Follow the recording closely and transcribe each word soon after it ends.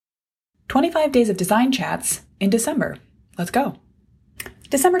25 days of design chats in December. Let's go.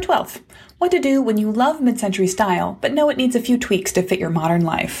 December 12th. What to do when you love mid-century style, but know it needs a few tweaks to fit your modern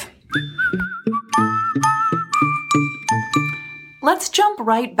life. Let's jump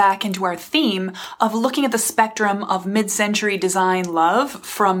right back into our theme of looking at the spectrum of mid-century design love,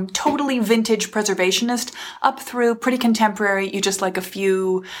 from totally vintage preservationist up through pretty contemporary, you just like a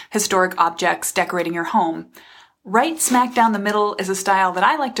few historic objects decorating your home. Right smack down the middle is a style that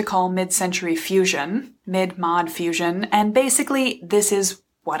I like to call mid-century fusion, mid-mod fusion, and basically this is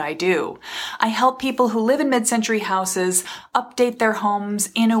what I do. I help people who live in mid-century houses update their homes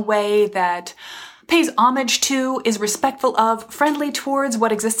in a way that pays homage to, is respectful of, friendly towards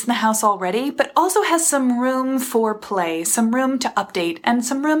what exists in the house already, but also has some room for play, some room to update, and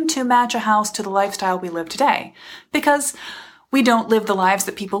some room to match a house to the lifestyle we live today. Because we don't live the lives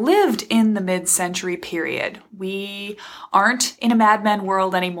that people lived in the mid-century period. We aren't in a Mad Men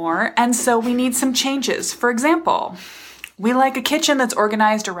world anymore, and so we need some changes. For example, we like a kitchen that's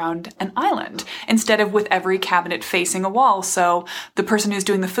organized around an island instead of with every cabinet facing a wall, so the person who's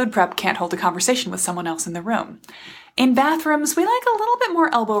doing the food prep can't hold a conversation with someone else in the room. In bathrooms, we like a little bit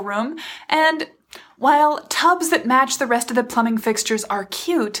more elbow room, and while tubs that match the rest of the plumbing fixtures are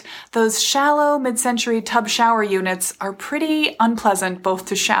cute, those shallow mid-century tub shower units are pretty unpleasant both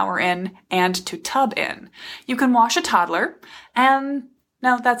to shower in and to tub in. You can wash a toddler, and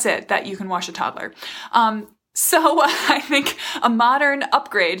no, that's it, that you can wash a toddler. So I think a modern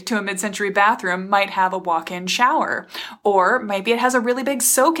upgrade to a mid-century bathroom might have a walk-in shower, or maybe it has a really big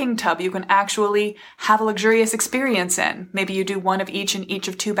soaking tub you can actually have a luxurious experience in. Maybe you do one of each in each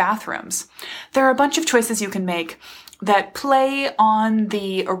of two bathrooms. There are a bunch of choices you can make that play on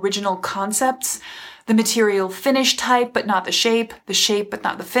the original concepts, the material finish type, but not the shape but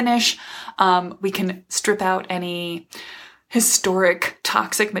not the finish. We can strip out any historic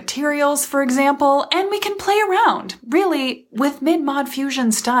toxic materials, for example, and we can play around. Really, with mid-mod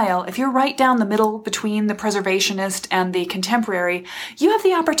fusion style, if you're right down the middle between the preservationist and the contemporary, you have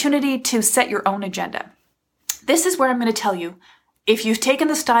the opportunity to set your own agenda. This is where I'm going to tell you, if you've taken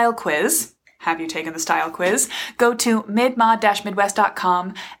the style quiz, have you taken the style quiz? Go to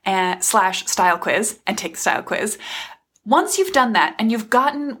midmod-midwest.com/style quiz and take the style quiz. Once you've done that and you've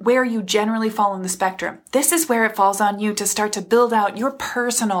gotten where you generally fall in the spectrum, this is where it falls on you to start to build out your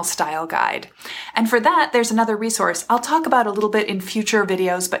personal style guide. And for that, there's another resource I'll talk about a little bit in future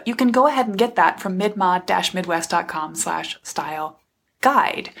videos, but you can go ahead and get that from midmod-midwest.com/style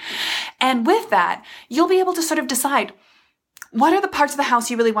guide. And with that, you'll be able to sort of decide, what are the parts of the house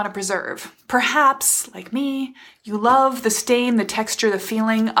you really want to preserve? Perhaps, like me, you love the stain, the texture, the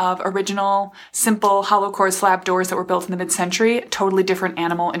feeling of original, simple, hollow core slab doors that were built in the mid-century, totally different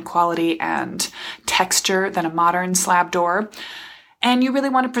animal in quality and texture than a modern slab door. And you really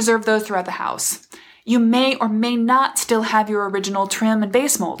want to preserve those throughout the house. You may or may not still have your original trim and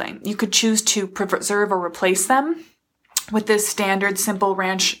base molding. You could choose to preserve or replace them with this standard simple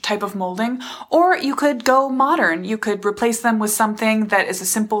ranch type of molding, or you could go modern. You could replace them with something that is a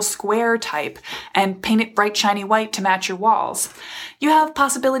simple square type and paint it bright shiny white to match your walls. You have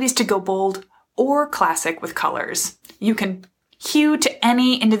possibilities to go bold or classic with colors. You can hew to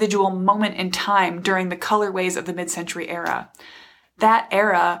any individual moment in time during the colorways of the mid-century era. That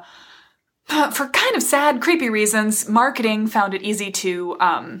era, for kind of sad, creepy reasons, marketing found it easy to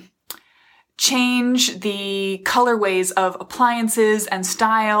change the colorways of appliances and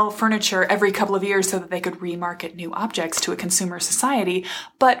style furniture every couple of years so that they could remarket new objects to a consumer society.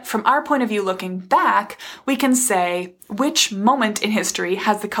 But from our point of view looking back, we can say, which moment in history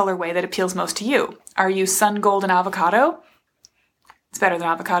has the colorway that appeals most to you? Are you sun gold and avocado? It's better than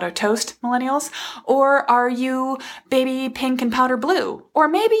avocado toast, millennials. Or are you baby pink and powder blue? Or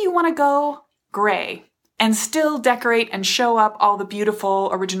maybe you want to go gray and still decorate and show up all the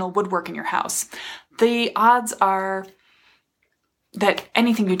beautiful original woodwork in your house. The odds are that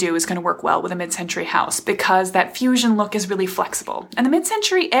anything you do is going to work well with a mid-century house because that fusion look is really flexible. And the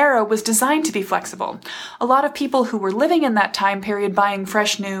mid-century era was designed to be flexible. A lot of people who were living in that time period buying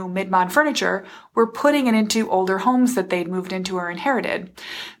fresh new mid-mod furniture were putting it into older homes that they'd moved into or inherited.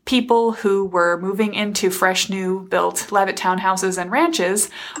 People who were moving into fresh new built Levitt townhouses and ranches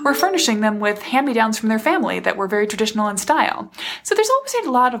were furnishing them with hand-me-downs from their family that were very traditional in style. So there's always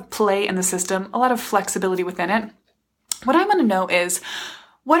a lot of play in the system, a lot of flexibility within it. What I want to know is,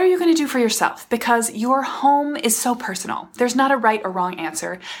 what are you going to do for yourself? Because your home is so personal. There's not a right or wrong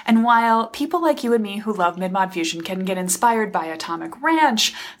answer. And while people like you and me who love mid-mod fusion can get inspired by Atomic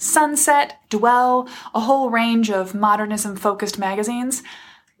Ranch, Sunset, Dwell, a whole range of modernism-focused magazines,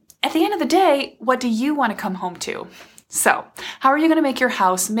 at the end of the day, what do you want to come home to? So, how are you going to make your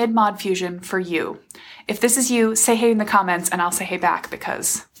house mid-mod fusion for you? If this is you, say hey in the comments and I'll say hey back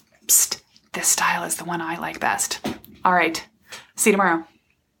because, psst, this style is the one I like best. All right, see you tomorrow.